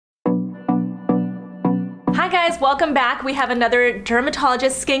guys, welcome back. We have another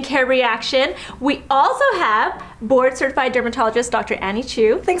dermatologist skincare reaction. We also have board certified dermatologist Dr. Annie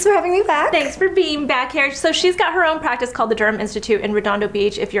Chiu. Thanks for having me back. Thanks for being back here. So she's got her own practice called the Derm Institute in Redondo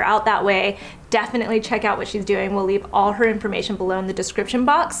Beach. If you're out that way, definitely check out what she's doing. We'll leave all her information below in the description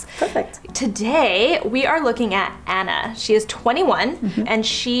box. Perfect. Today, we are looking at Anna. She is 21 and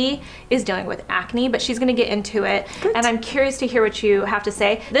she is dealing with acne, but she's gonna get into it. Good. And I'm curious to hear what you have to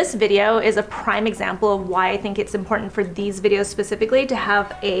say. This video is a prime example of why I think it's important for these videos specifically to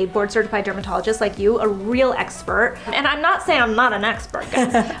have a board certified dermatologist like you, a real expert. And I'm not saying I'm not an expert,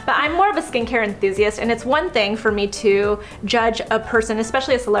 guys, but I'm more of a skincare enthusiast, and it's one thing for me to judge a person,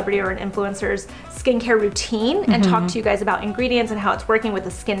 especially a celebrity or an influencer's skincare routine and talk to you guys about ingredients and how it's working with the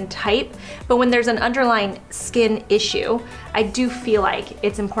skin type. But when there's an underlying skin issue, I do feel like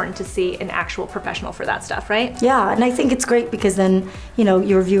it's important to see an actual professional for that stuff, right? Yeah, and I think it's great because then, you know,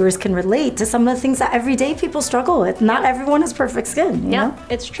 your viewers can relate to some of the things that everyday people struggle with. Not everyone has perfect skin, you know?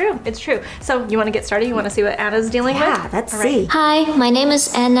 It's true, it's true. So you want to get started? You want to see what Anna's dealing with? Yeah, let's see. Hi, my name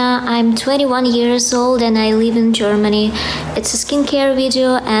is Anna. I'm 21 years old and I live in Germany. It's a skincare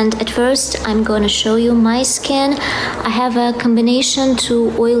video, and at first I'm going to show you my skin. I have a combination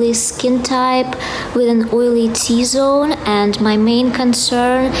to oily skin type with an oily T-zone, and my main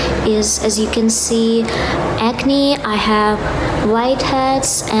concern is, as you can see, acne. I have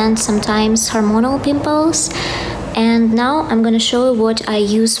whiteheads and sometimes hormonal pimples. And now I'm gonna show you what I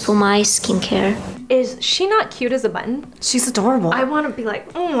use for my skincare. Is she not cute as a button? She's adorable. I want to be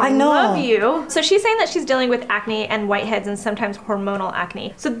like, I know. love you. So she's saying that she's dealing with acne and whiteheads and sometimes hormonal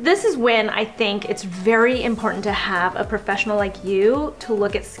acne. So this is when I think it's very important to have a professional like you to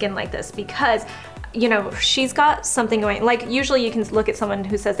look at skin like this, because you know, she's got something going, like usually you can look at someone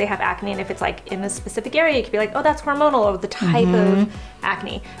who says they have acne, and if it's like in a specific area, you could be like, oh, that's hormonal or the type of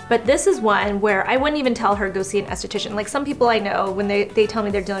acne. But this is one where I wouldn't even tell her go see an esthetician. Like some people I know, when they tell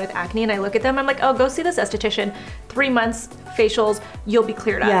me they're dealing with acne and I look at them, I'm like, oh, go see this esthetician. 3 months, facials, you'll be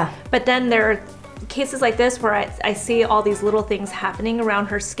cleared up. Yeah. But then there are cases like this where I see all these little things happening around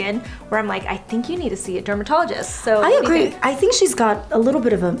her skin where I'm like, I think you need to see a dermatologist. So I agree. I think she's got a little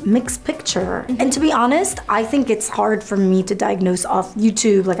bit of a mixed picture. And to be honest, I think it's hard for me to diagnose off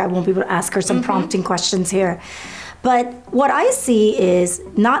YouTube. Like I won't be able to ask her some prompting questions here. But what I see is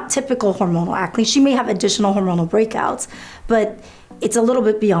not typical hormonal acne. She may have additional hormonal breakouts, but it's a little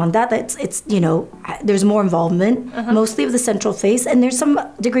bit beyond that. It's you know, there's more involvement, mostly of the central face, and there's some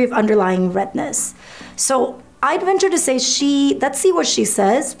degree of underlying redness. So I'd venture to say let's see what she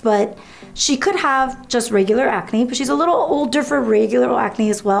says, but she could have just regular acne, but she's a little older for regular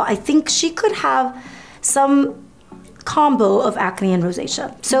acne as well. I think she could have some combo of acne and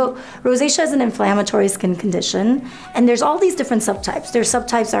rosacea. So rosacea is an inflammatory skin condition, and there's all these different subtypes. There's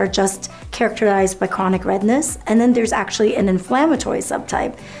subtypes that are just characterized by chronic redness, and then there's actually an inflammatory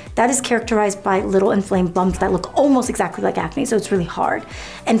subtype that is characterized by little inflamed bumps that look almost exactly like acne, so it's really hard.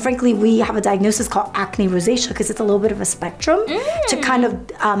 And frankly, we have a diagnosis called acne rosacea because it's a little bit of a spectrum to kind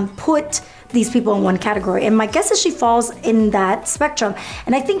of put these people in one category. And my guess is she falls in that spectrum.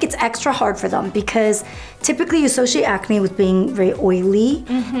 And I think it's extra hard for them because typically you associate acne with being very oily,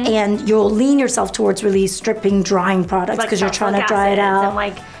 and you'll lean yourself towards really stripping, drying products because you're trying to dry it out. And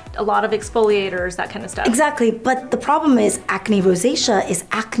like a lot of exfoliators, that kind of stuff. Exactly, but the problem is acne rosacea is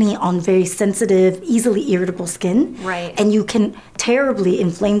acne on very sensitive, easily irritable skin. Right. And you can terribly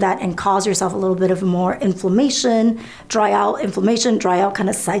inflame that and cause yourself a little bit of more inflammation, dry out kind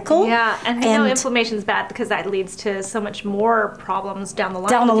of cycle. Yeah, and you know inflammation's bad because that leads to so much more problems down the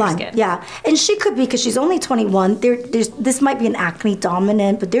line with your skin. Yeah, and she could be, because she's only 21, this might be an acne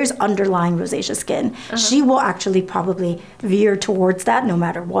dominant, but there's underlying rosacea skin. She will actually probably veer towards that no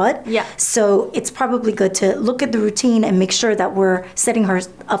matter what. Yeah. So it's probably good to look at the routine and make sure that we're setting her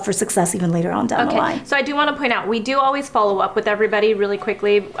up for success even later on down the line. So I do want to point out, we do always follow up with everybody really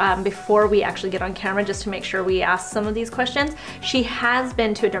quickly before we actually get on camera, just to make sure we ask some of these questions. She has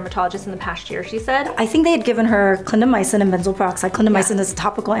been to a dermatologist in the past year, she said. I think they had given her clindamycin and benzoyl peroxide. Clindamycin is a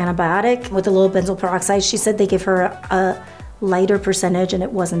topical antibiotic with a little benzoyl peroxide. She said they gave her a lighter percentage and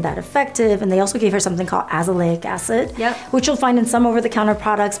it wasn't that effective, and they also gave her something called azelaic acid, which you'll find in some over-the-counter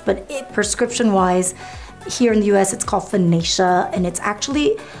products, but prescription-wise, here in the US it's called Finacea, and it's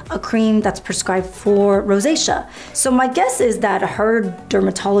actually a cream that's prescribed for rosacea. So my guess is that her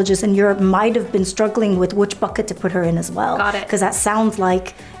dermatologist in Europe might have been struggling with which bucket to put her in as well. Got it. Because that sounds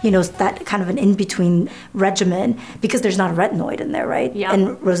like that kind of an in-between regimen because there's not a retinoid in there, right? Yeah.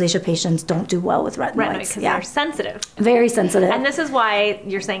 And rosacea patients don't do well with retinoids. Because they're sensitive. Very sensitive. And this is why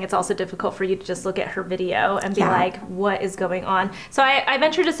you're saying it's also difficult for you to just look at her video and be like, what is going on? So I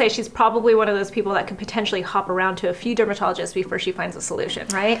venture to say she's probably one of those people that could potentially hop around to a few dermatologists before she finds a solution,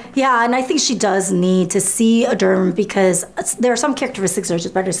 right? Yeah, and I think she does need to see a derm because there are some characteristics that are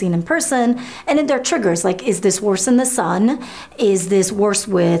just better seen in person. And then there are triggers, like, is this worse in the sun? Is this worse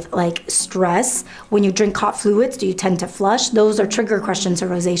with like stress? When you drink hot fluids, do you tend to flush? Those are trigger questions to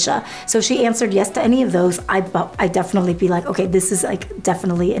rosacea. So if she answered yes to any of those, I definitely be like, okay, this is like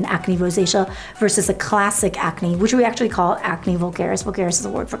definitely an acne rosacea versus a classic acne, which we actually call acne vulgaris. Vulgaris is a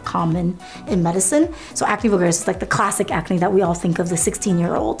word for common in medicine. So acne vulgaris is like the classic acne that we all think of, the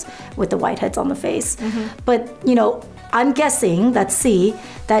 16-year-old with the whiteheads on the face. But, I'm guessing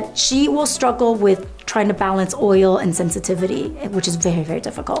that she will struggle with trying to balance oil and sensitivity, which is very, very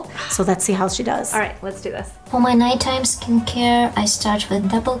difficult. So let's see how she does. All right, let's do this. For my nighttime skincare, I start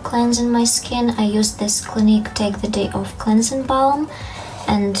with double cleansing my skin. I use this Clinique Take the Day Off cleansing balm.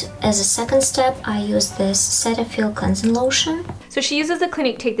 And as a second step, I use this Cetaphil cleansing lotion. So she uses the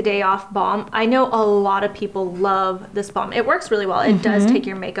Clinique Take the Day Off balm. I know a lot of people love this balm. It works really well. It does take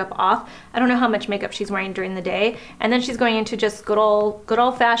your makeup off. I don't know how much makeup she's wearing during the day. And then she's going into just good old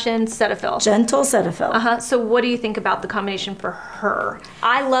fashioned Cetaphil. Gentle Cetaphil. So what do you think about the combination for her?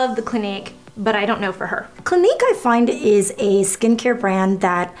 I love the Clinique, but I don't know for her. Clinique, I find, is a skincare brand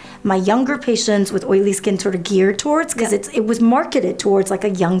that my younger patients with oily skin sort of geared towards because it was marketed towards like a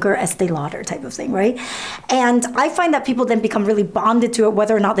younger Estee Lauder type of thing, right? And I find that people then become really bonded to it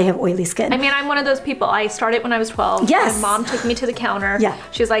whether or not they have oily skin. I mean, I'm one of those people. I started when I was 12. Yes. My mom took me to the counter. Yeah.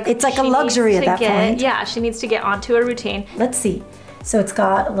 She was like, it's like a luxury at that point. Yeah, she needs to get onto a routine. Let's see. So it's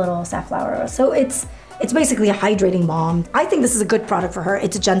got a little safflower. So it's basically a hydrating balm. I think this is a good product for her.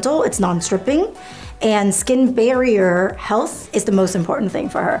 It's gentle, it's non-stripping, and skin barrier health is the most important thing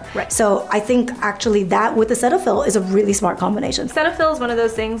for her. Right. So I think actually that with the Cetaphil is a really smart combination. Cetaphil is one of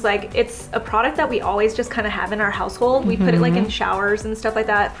those things, like, it's a product that we always just kind of have in our household. We put it like in showers and stuff like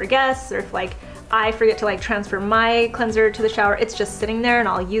that for guests, or if like I forget to like transfer my cleanser to the shower, it's just sitting there and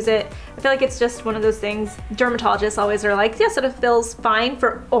I'll use it. I feel like it's just one of those things. Dermatologists always are like, yes, it feels fine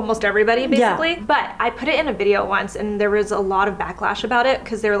for almost everybody, basically. Yeah. But I put it in a video once and there was a lot of backlash about it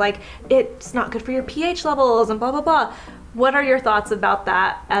because they were like, it's not good for your pH levels and blah, blah, blah. What are your thoughts about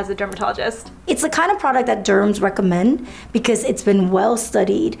that as a dermatologist? It's the kind of product that derms recommend because it's been well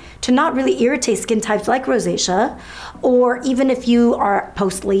studied to not really irritate skin types like rosacea, or even if you are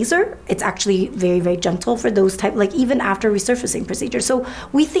post-laser, it's actually very, very gentle for those type, like even after resurfacing procedure. So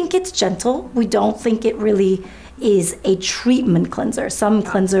we think it's gentle. We don't think it really is a treatment cleanser. Some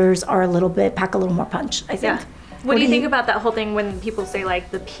cleansers are pack a little more punch, I think. Yeah. What do you think about that whole thing when people say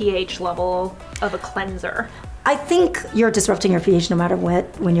like the pH level of a cleanser? I think you're disrupting your pH no matter what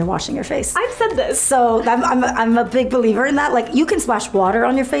when you're washing your face. I've said this. So I'm a big believer in that. Like, you can splash water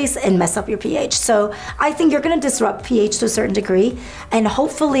on your face and mess up your pH. So I think you're gonna disrupt pH to a certain degree. And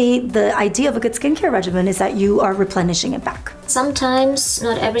hopefully the idea of a good skincare regimen is that you are replenishing it back. Sometimes,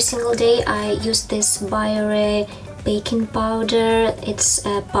 not every single day, I use this Biore baking powder. It's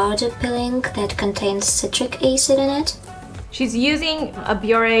a powder peeling that contains citric acid in it. She's using a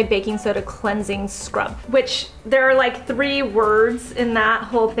Biore baking soda cleansing scrub, which there are like 3 words in that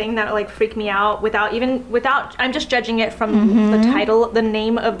whole thing that like freak me out without, I'm just judging it from the title, the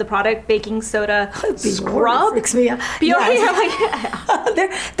name of the product, baking soda scrub. Freaks me out. Biore,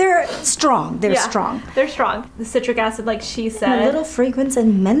 yes. They're strong. They're strong. They're strong. The citric acid, like she said. A little fragrance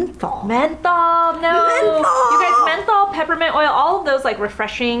and menthol. Menthol, no. Menthol. You guys, menthol, peppermint oil, all of those like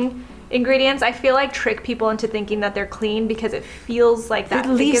refreshing ingredients, I feel like trick people into thinking that they're clean because it feels like that. It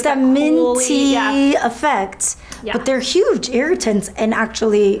leaves that minty effect. Yeah. But they're huge irritants and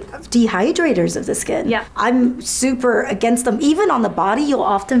actually dehydrators of the skin. Yeah. I'm super against them. Even on the body, you'll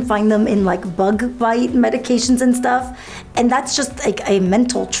often find them in like bug bite medications and stuff. And that's just like a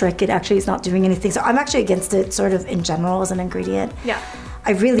mental trick. It actually is not doing anything. So I'm actually against it sort of in general as an ingredient. Yeah.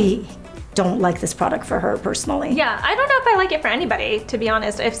 I really don't like this product for her personally. Yeah, I don't know if I like it for anybody, to be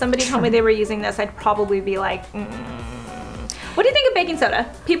honest. If somebody told me they were using this, I'd probably be like, What do you think of baking soda?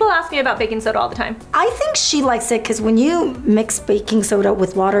 People ask me about baking soda all the time. I think she likes it because when you mix baking soda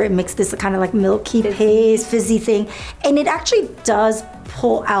with water, it makes this kind of like milky paste, fizzy thing. And it actually does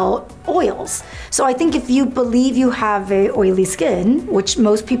pull out oils. So I think if you believe you have very oily skin, which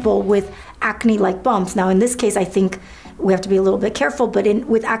most people with acne-like bumps, now in this case I think we have to be a little bit careful, but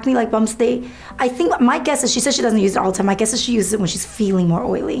with acne-like bumps, I think my guess is, she says she doesn't use it all the time, my guess is she uses it when she's feeling more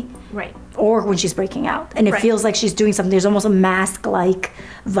oily. Right. Or when she's breaking out. And it feels like she's doing something, there's almost a mask-like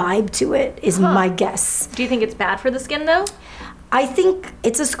vibe to it, is my guess. Do you think it's bad for the skin though? I think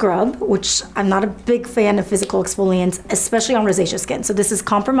it's a scrub, which I'm not a big fan of physical exfoliants, especially on rosacea skin. So this is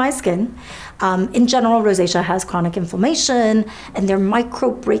compromised skin. In general, rosacea has chronic inflammation and there are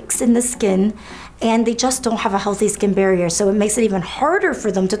micro breaks in the skin, and they just don't have a healthy skin barrier. So it makes it even harder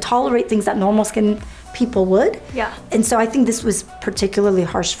for them to tolerate things that normal skin people would. Yeah. And so I think this was particularly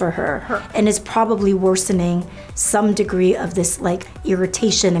harsh for her. And is probably worsening some degree of this like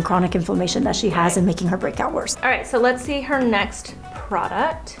irritation and chronic inflammation that she has and making her breakout worse. All right, so let's see her next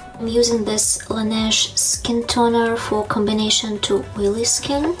product. I'm using this Laneige skin toner for combination to oily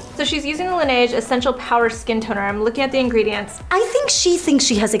skin. So she's using the Laneige Essential Power Skin Toner. I'm looking at the ingredients. I think she thinks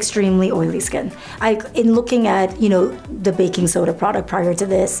she has extremely oily skin. In looking at, you know, the baking soda product prior to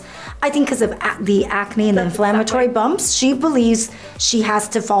this, I think because of the acne and the inflammatory bumps, she believes she has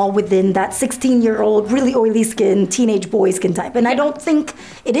to fall within that 16-year-old, really oily skin, teenage boy skin type. And I don't think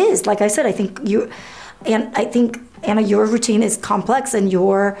it is. Like I said, I think Anna, your routine is complex and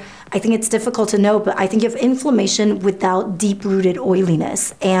I think it's difficult to know, but I think you have inflammation without deep-rooted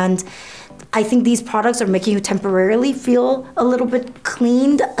oiliness. And I think these products are making you temporarily feel a little bit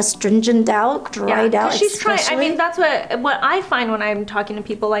cleaned, astringent out, dried out. She's trying, I mean, that's what I find when I'm talking to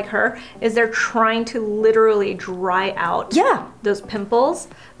people like her, is they're trying to literally dry out those pimples.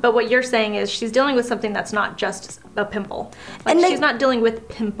 But what you're saying is she's dealing with something that's not just a pimple. Like, she's not dealing with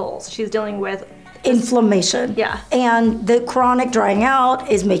pimples, she's dealing with inflammation. Yeah. And the chronic drying out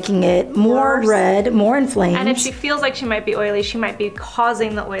is making it more red, more inflamed. And if she feels like she might be oily, she might be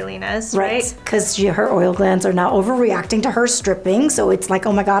causing the oiliness, right? Because her oil glands are now overreacting to her stripping. So it's like,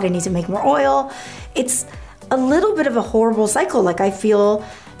 oh my God, I need to make more oil. It's a little bit of a horrible cycle. Like I feel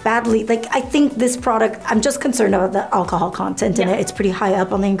badly, like I think this product, I'm just concerned about the alcohol content in it. It's pretty high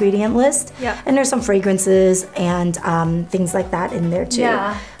up on the ingredient list. And there's some fragrances and things like that in there too.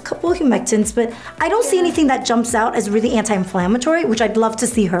 A couple of humectants, but I don't see anything that jumps out as really anti-inflammatory, which I'd love to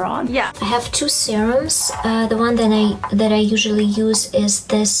see her on. I have two serums. The one that I usually use is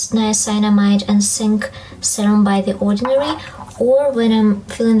this niacinamide and zinc serum by The Ordinary. Or when I'm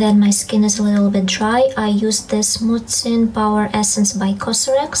feeling that my skin is a little bit dry, I use this Mucin Power Essence by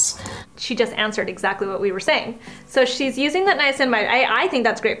Cosrx. She just answered exactly what we were saying. So she's using that niacinamide. I think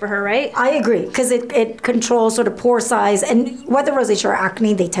that's great for her, right? I agree, because it controls sort of pore size, and whether rosacea or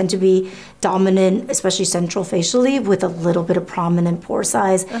acne, they tend to be dominant, especially central facially, with a little bit of prominent pore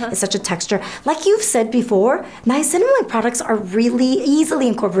size. It's such a texture. Like you've said before, niacinamide products are really easily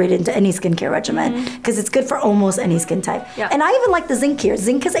incorporated into any skincare regimen, because it's good for almost any skin type. And I even like the zinc here.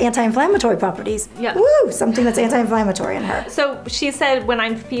 Zinc has anti-inflammatory properties. Woo! Something that's anti-inflammatory in her. So she said when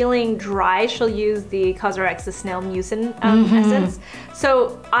I'm feeling dry, she'll use the Cosrx, the snail mucin essence.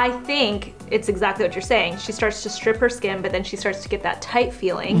 So I think it's exactly what you're saying. She starts to strip her skin, but then she starts to get that tight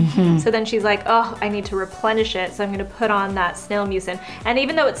feeling. So then she's like, oh, I need to replenish it, so I'm gonna put on that snail mucin. And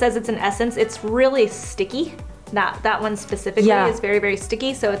even though it says it's an essence, it's really sticky. That one specifically is very, very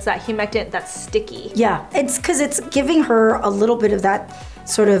sticky, so it's that humectant that's sticky. It's because it's giving her a little bit of that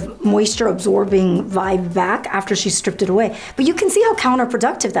sort of moisture absorbing vibe back after she stripped it away. But you can see how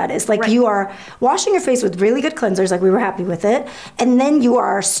counterproductive that is. Like you are washing your face with really good cleansers, like we were happy with it, and then you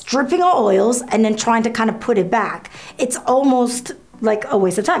are stripping all oils and then trying to kind of put it back. It's almost like a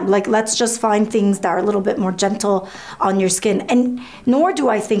waste of time. Like, let's just find things that are a little bit more gentle on your skin. And nor do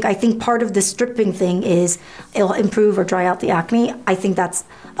I think part of the stripping thing is it'll improve or dry out the acne. I think that's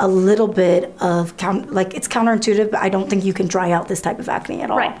a little bit of, it's counterintuitive, but I don't think you can dry out this type of acne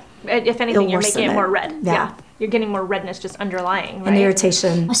at all. If anything, you're making it more red. You're getting more redness just underlying, and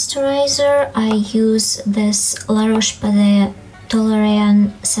irritation. Moisturizer, I use this La Roche-Posay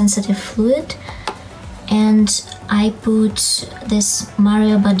Toleriane Sensitive Fluid. And I put this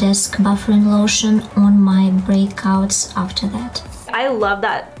Mario Badesque buffering lotion on my breakouts after that. I love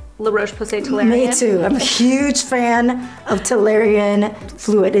that La Roche-Posay Toleriane. Me too. I'm a huge fan of Toleriane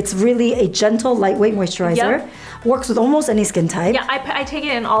fluid. It's really a gentle, lightweight moisturizer. Works with almost any skin type. I take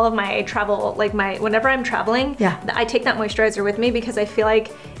it in all of my travel, whenever I'm traveling, I take that moisturizer with me because I feel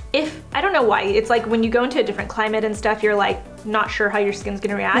like if I don't know why. It's like when you go into a different climate and stuff, you're like not sure how your skin's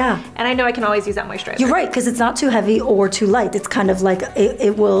gonna react. Yeah. And I know I can always use that moisturizer. You're right, because it's not too heavy or too light. It's kind of like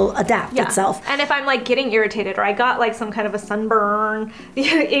it will adapt itself. And if I'm like getting irritated or I got like some kind of a sunburn,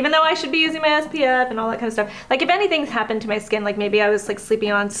 even though I should be using my SPF and all that kind of stuff, like if anything's happened to my skin, like maybe I was like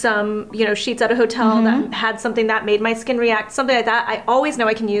sleeping on some, you know, sheets at a hotel that had something that made my skin react, something like that, I always know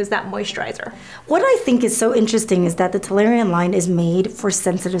I can use that moisturizer. What I think is so interesting is that the Toleriane line is made for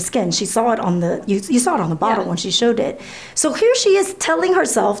sensitive skin. She saw it on the, you saw it on the bottle when she showed it. So here she is telling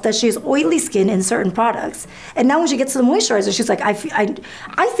herself that she has oily skin in certain products. And now when she gets to the moisturizer, she's like, I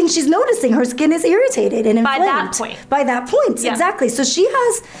think she's noticing her skin is irritated and inflamed. By that point. By that point, exactly. So she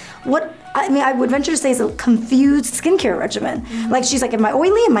has what, I mean, I would venture to say is a confused skincare regimen. Like she's like, am I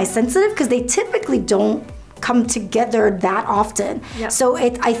oily? Am I sensitive? Because they typically don't come together that often. So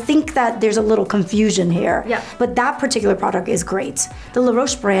I think that there's a little confusion here. But that particular product is great. The La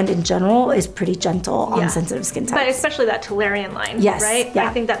Roche brand in general is pretty gentle on sensitive skin types. But especially that Toleriane line, right? Yeah.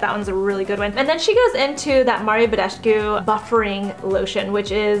 I think that one's a really good one. And then she goes into that Mario Badescu buffering lotion,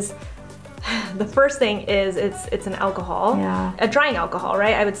 which is, the first thing is it's an alcohol, a drying alcohol,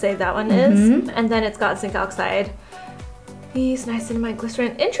 right? I would say that one is. And then it's got zinc oxide. These niacinamide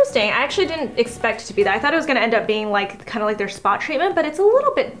glycerin. Interesting. I actually didn't expect it to be that. I thought it was going to end up being like kind of like their spot treatment, but it's a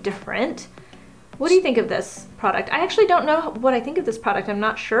little bit different. What do you think of this product? I actually don't know what I think of this product. I'm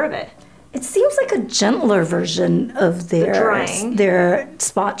not sure of it. It seems like a gentler version of their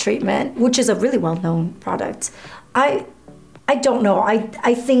spot treatment, which is a really well-known product. I don't know.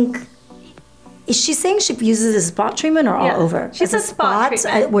 I think, is she saying she uses a spot treatment or all over? She says spot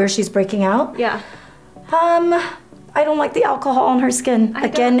treatment. Where she's breaking out? Yeah. I don't like the alcohol on her skin.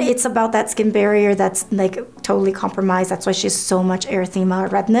 Again, it's about that skin barrier that's like totally compromised. That's why she has so much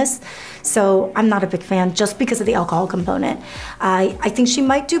erythema, redness. So I'm not a big fan just because of the alcohol component. I think she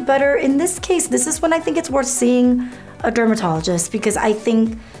might do better in this case. This is when I think it's worth seeing a dermatologist, because I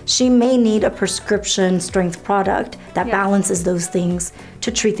think she may need a prescription strength product that balances those things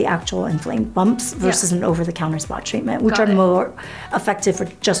to treat the actual inflamed bumps versus an over-the-counter spot treatment, which are more effective for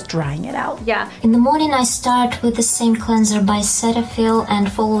just drying it out. In the morning I start with the same cleanser by Cetaphil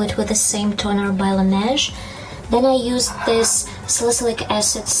and follow it with the same toner by Laneige. Then I use this salicylic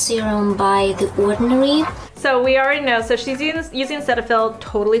acid serum by The Ordinary. So we already know, so she's using Cetaphil,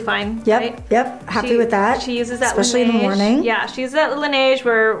 totally fine, right? Yep, happy with that. She uses that especially Laneige. in the morning. Yeah, she uses that Laneige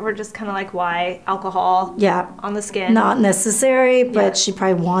where we're just kind of like, why? Alcohol on the skin. Not necessary, but she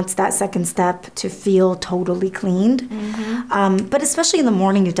probably wants that second step to feel totally cleaned. But especially in the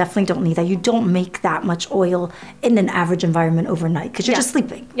morning, you definitely don't need that. You don't make that much oil in an average environment overnight because you're just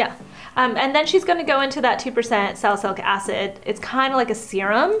sleeping. And then she's going to go into that 2% salicylic acid. It's kind of like a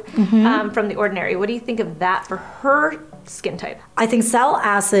serum from The Ordinary. What do you think of that for her skin type? I think sal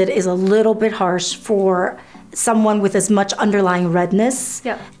acid is a little bit harsh for someone with as much underlying redness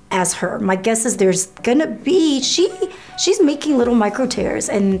as her. My guess is there's gonna be, she's making little micro tears,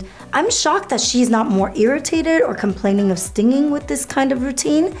 and I'm shocked that she's not more irritated or complaining of stinging with this kind of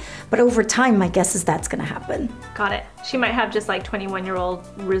routine, but over time my guess is that's gonna happen. Got it. She might have just like 21-year-old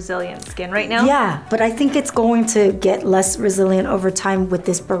resilient skin right now. Yeah, but I think it's going to get less resilient over time with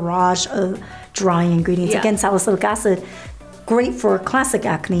this barrage of drying ingredients. Again, salicylic acid, great for classic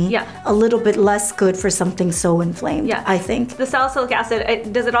acne, a little bit less good for something so inflamed, I think. The salicylic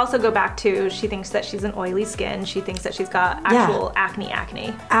acid, does it also go back to, she thinks that she's an oily skin, she thinks that she's got actual acne.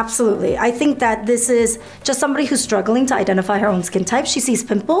 Absolutely. I think that this is just somebody who's struggling to identify her own skin type. She sees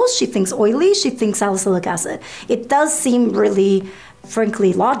pimples, she thinks oily, she thinks salicylic acid. It does seem really,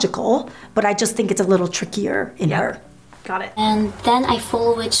 frankly, logical, but I just think it's a little trickier in her. Got it. And then I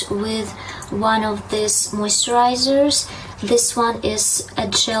follow it with one of these moisturizers. This one is a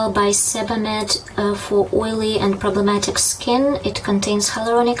gel by Sebamed for oily and problematic skin. It contains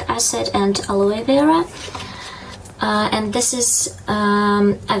hyaluronic acid and aloe vera. And this is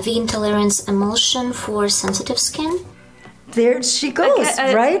a V intolerance emulsion for sensitive skin. There she goes,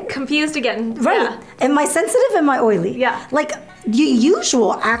 right? Confused again. Right. Am I sensitive? Am I oily? Yeah. Like, the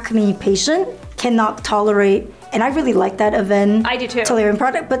usual acne patient cannot tolerate, and I really like that Aven Toleriane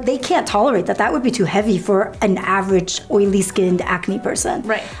product, but they can't tolerate that. That would be too heavy for an average oily skinned acne person.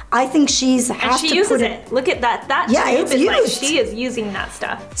 Right. I think she's and she uses it. Look at that. That it's used. Like she is using that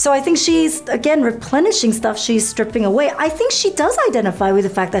stuff. So I think she's, again, replenishing stuff she's stripping away. I think she does identify with the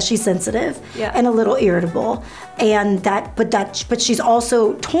fact that she's sensitive and a little irritable. And but she's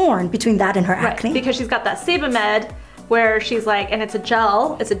also torn between that and her acne. Because she's got that Sebamed, where she's like, and it's a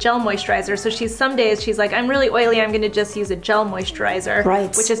gel moisturizer. So some days she's like, I'm really oily, I'm gonna just use a gel moisturizer,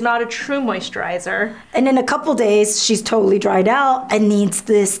 right, which is not a true moisturizer. And in a couple days, she's totally dried out and needs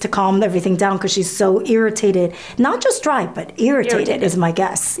this to calm everything down because she's so irritated. Not just dry, but irritated is my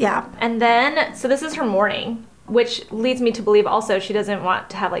guess, yeah. And then, so this is her morning, which leads me to believe also she doesn't want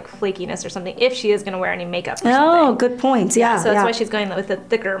to have like flakiness or something if she is going to wear any makeup or something. Oh, good point. Yeah. So that's why she's going with a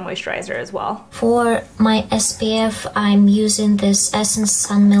thicker moisturizer as well. For my SPF, I'm using this Essence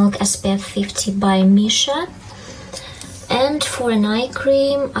Sun Milk SPF 50 by Misha. And for an eye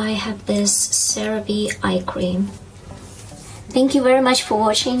cream, I have this CeraVe eye cream. Thank you very much for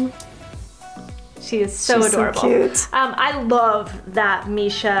watching. She is so adorable. So cute. I love that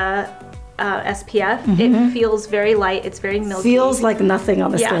Misha SPF. It feels very light. It's very milky. Feels like nothing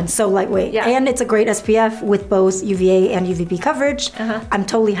on the skin. So lightweight. Yeah. And it's a great SPF with both UVA and UVB coverage. I'm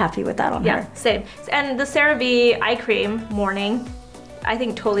totally happy with that on her. Yeah, same. And the CeraVe eye cream morning, I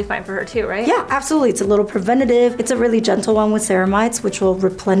think totally fine for her too, right? Yeah, absolutely. It's a little preventative. It's a really gentle one with ceramides, which will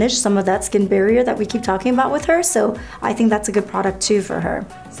replenish some of that skin barrier that we keep talking about with her. So I think that's a good product too for her.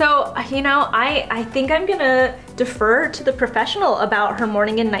 So, you know, I think I'm gonna defer to the professional about her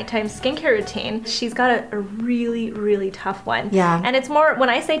morning and nighttime skincare routine. She's got a really, really tough one. Yeah. And it's more,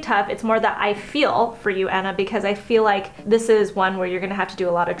 when I say tough, it's more that I feel for you, Anna, because I feel like this is one where you're gonna have to do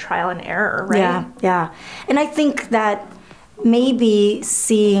a lot of trial and error, right? Yeah, yeah. And I think that maybe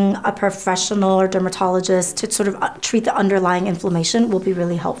seeing a professional or dermatologist to sort of treat the underlying inflammation will be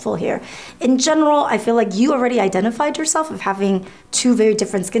really helpful here. In general, I feel like you already identified yourself of having two very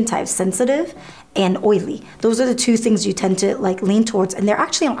different skin types, sensitive and oily. Those are the two things you tend to like lean towards, and they're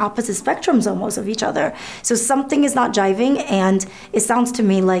actually on opposite spectrums almost of each other. So something is not jiving, and it sounds to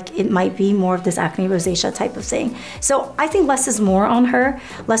me like it might be more of this acne rosacea type of thing. So I think less is more on her,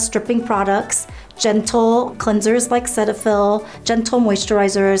 less stripping products, gentle cleansers like Cetaphil, gentle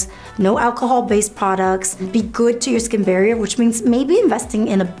moisturizers, no alcohol-based products. Be good to your skin barrier, which means maybe investing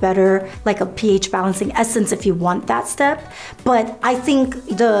in a better, like a pH balancing essence if you want that step. But I think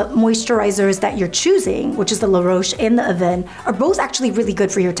the moisturizers that you're choosing, which is the La Roche and the Avène, are both actually really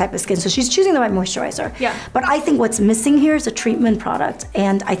good for your type of skin. So she's choosing the right moisturizer. Yeah. But I think what's missing here is a treatment product.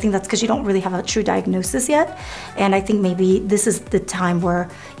 And I think that's because you don't really have a true diagnosis yet. And I think maybe this is the time where,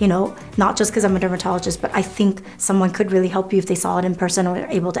 you know, not just because I'm a dermatologist, but I think someone could really help you if they saw it in person or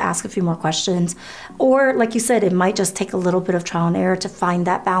they're able to ask a few more questions. Or like you said, it might just take a little bit of trial and error to find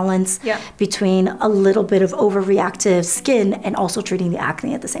that balance between a little bit of overreactive skin and also treating the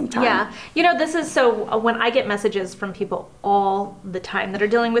acne at the same time. Yeah, you know, this is so, when I get messages from people all the time that are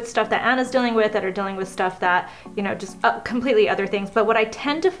dealing with stuff that Anna's dealing with, that are dealing with stuff that, you know, just completely other things. But what I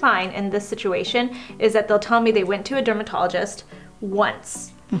tend to find in this situation is that they'll tell me they went to a dermatologist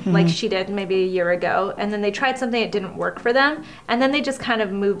once, like she did maybe a year ago, and then they tried something, it didn't work for them, and then they just kind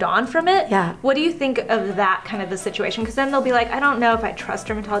of moved on from it. Yeah. What do you think of that kind of a situation? Because then they'll be like, I don't know if I trust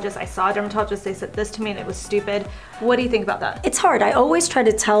dermatologists. I saw a dermatologist, they said this to me and it was stupid. What do you think about that? It's hard. I always try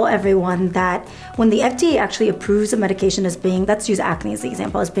to tell everyone that when the FDA actually approves a medication as being, let's use acne as the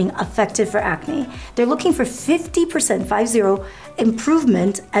example, as being effective for acne, they're looking for 50%, 50,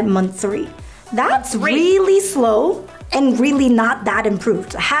 improvement at month 3. That's really slow and really not that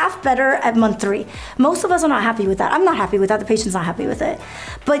improved. Half better at month 3. Most of us are not happy with that. I'm not happy with that. The patient's not happy with it.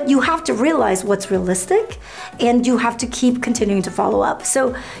 But you have to realize what's realistic, and you have to keep continuing to follow up.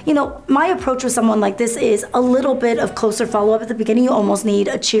 So, you know, my approach with someone like this is a little bit of closer follow-up at the beginning. You almost need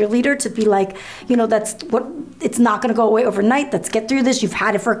a cheerleader to be like, you know, it's not gonna go away overnight. Let's get through this. You've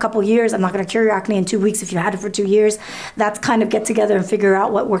had it for a couple years. I'm not gonna cure your acne in 2 weeks if you had it for 2 years. That's kind of get together and figure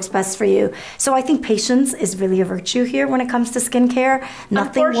out what works best for you. So I think patience is really a virtue here when it comes to skincare.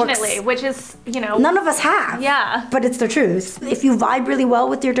 Nothing Unfortunately, works. which is, you know, None of us have. Yeah. But it's the truth. If you vibe really well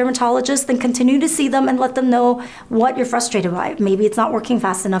with your dermatologist, then continue to see them and let them know what you're frustrated by. Maybe it's not working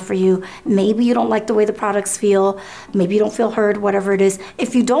fast enough for you. Maybe you don't like the way the products feel. Maybe you don't feel heard, whatever it is.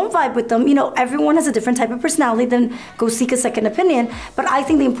 If you don't vibe with them, you know, everyone has a different type of personality, then go seek a second opinion. But I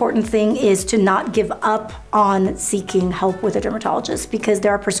think the important thing is to not give up on seeking help with a dermatologist, because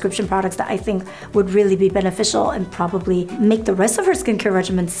there are prescription products that I think would really be beneficial and probably make the rest of her skincare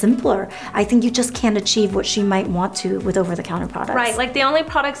regimen simpler. I think you just can't achieve what she might want to with over-the-counter products. Right, like the only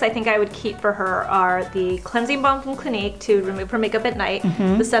products I think I would keep for her are the cleansing balm from Clinique to remove her makeup at night,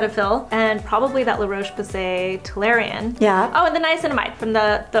 the Cetaphil, and probably that La Roche-Posay Toleriane. Yeah. Oh, and the niacinamide from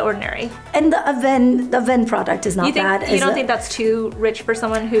the Ordinary. And the Avène product is not bad. You don't think that's too rich for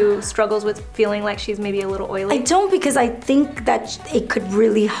someone who struggles with feeling like she's maybe a little oily? I don't, because I think that it could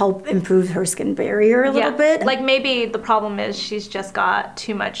really help improve her skin barrier a little bit. Like maybe maybe the problem is she's just got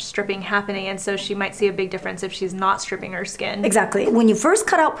too much stripping happening, and so she might see a big difference if she's not stripping her skin. Exactly. When you first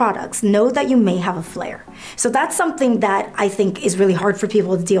cut out products, know that you may have a flare. So that's something that I think is really hard for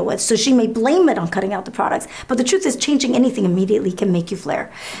people to deal with. So she may blame it on cutting out the products, but the truth is changing anything immediately can make you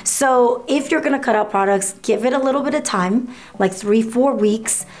flare. So if you're gonna cut out products, give it a little bit of time, like 3-4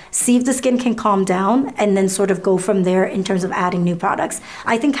 weeks, see if the skin can calm down, and then sort of go from there in terms of adding new products.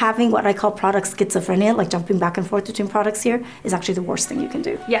 I think having what I call product schizophrenia, like jumping back and forth between products here, is actually the worst thing you can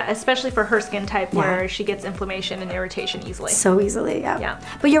do. Yeah, especially for her skin type where she gets inflammation and irritation easily. So easily, yeah.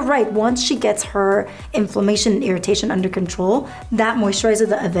 But you're right, once she gets her inflammation and irritation under control, that moisturizer,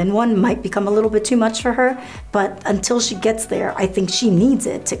 the Aven one, might become a little bit too much for her, but until she gets there, I think she needs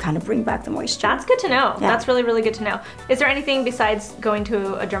it to kind of bring back the moisture. That's good to know. Yeah. That's really, really good to know. Is there anything besides going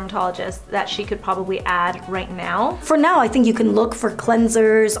to a dermatologist that she could probably add right now? For now, I think you can look for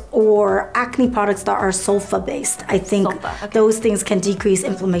cleansers or acne products that are sulfa-based. I think those things can decrease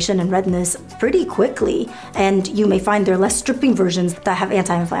inflammation and redness pretty quickly, and you may find there are less stripping versions that have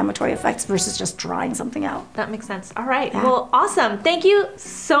anti-inflammatory effects versus just drying something out. That makes sense. All right. Yeah. Well, awesome. Thank you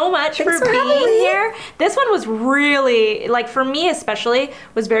so much for being here. This one was really, like for me especially,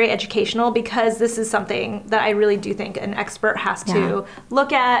 was very educational because this is something that I really do think an expert has to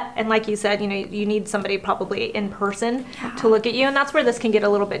look at. And like you said, you know, you need somebody probably in person to look at you, and that's where this can get a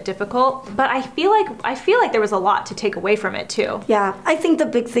little bit difficult. But I feel like there was a lot to take away from it too. Yeah, I think the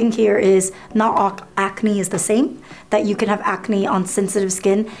big thing here is not all acne is the same, that you can have acne on sensitive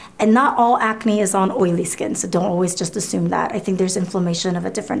skin, and not all acne is on oily skin, so don't always just assume that. I think there's inflammation of a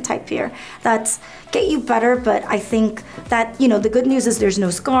different type here that's get you better, but I think that, you know, the good news is there's no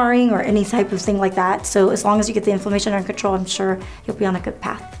scarring or any type of thing like that, so as long as you get the inflammation under control, I'm sure you'll be on a good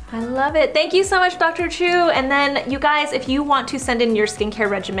path. I love it. Thank you so much, Dr. Chiu. And then you guys, if you want to send in your skincare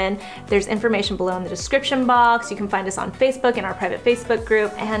regimen, there's information below in the description box. You can find us on Facebook in our private Facebook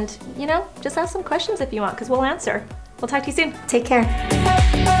group. And, you know, just ask some questions if you want, because we'll answer. We'll talk to you soon. Take care.